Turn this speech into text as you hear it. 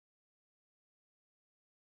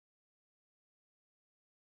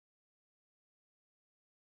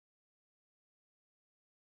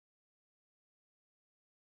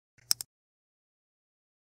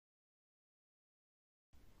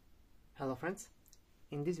Hello friends,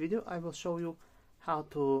 in this video I will show you how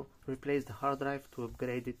to replace the hard drive to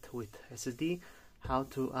upgrade it with SSD, how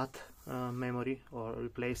to add memory or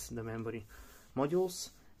replace the memory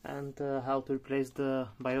modules, and how to replace the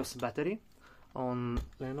BIOS battery on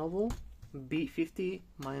Lenovo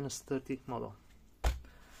B50-30 model.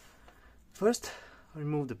 First,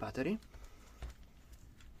 remove the battery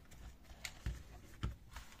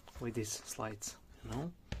with these slides,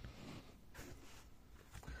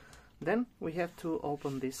 Then we have to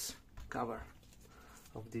open this cover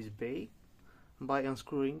of this bay by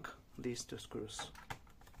unscrewing these two screws.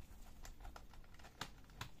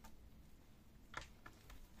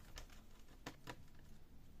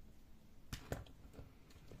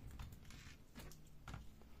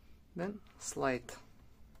 Then slide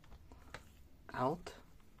out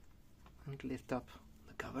and lift up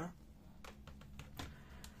the cover.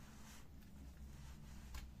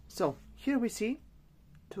 So here we see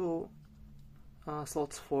two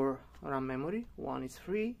slots for RAM memory. One is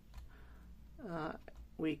free.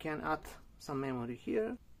 We can add some memory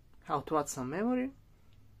here. How to add some memory?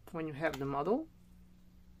 When you have the model,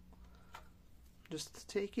 just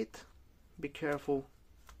take it. Be careful.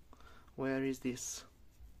 Where is this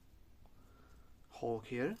hole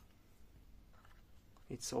here?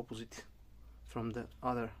 It's opposite from the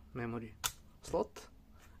other memory slot,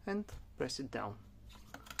 and press it down.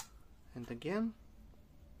 And again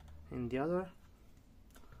in the other,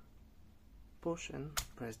 push and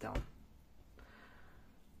press down.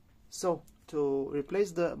 So to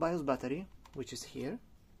replace the BIOS battery, which is here,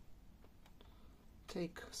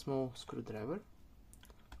 take small screwdriver,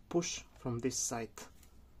 push from this side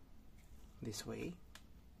this way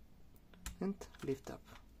and lift up.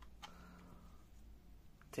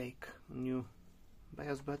 Take new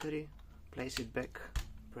BIOS battery, place it back,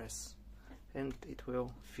 press, and it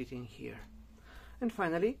will fit in here. And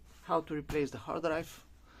finally, how to replace the hard drive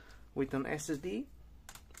with an SSD.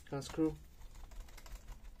 Unscrew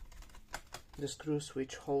the screws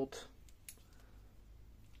which hold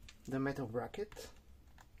the metal bracket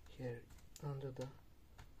here under the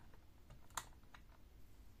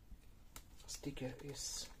sticker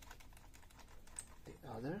is the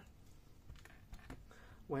other.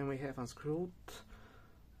 When we have unscrewed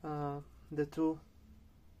the two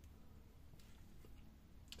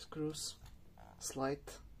screws, slide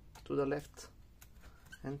to the left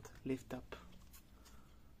and lift up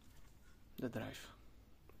the drive.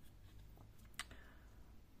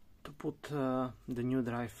 To put the new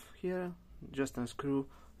drive here, just unscrew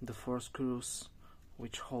the four screws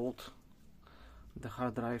which hold the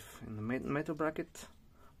hard drive in the metal bracket,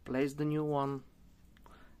 place the new one,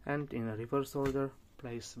 and in a reverse order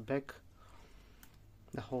place back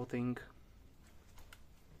the whole thing,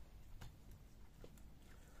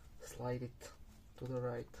 slide it to the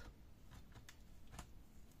right,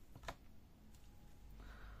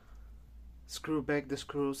 screw back the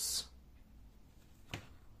screws,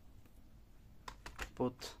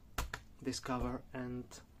 put this cover and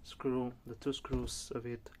screw the two screws of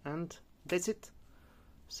it, and that's it.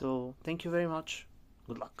 So thank you very much,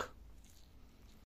 good luck.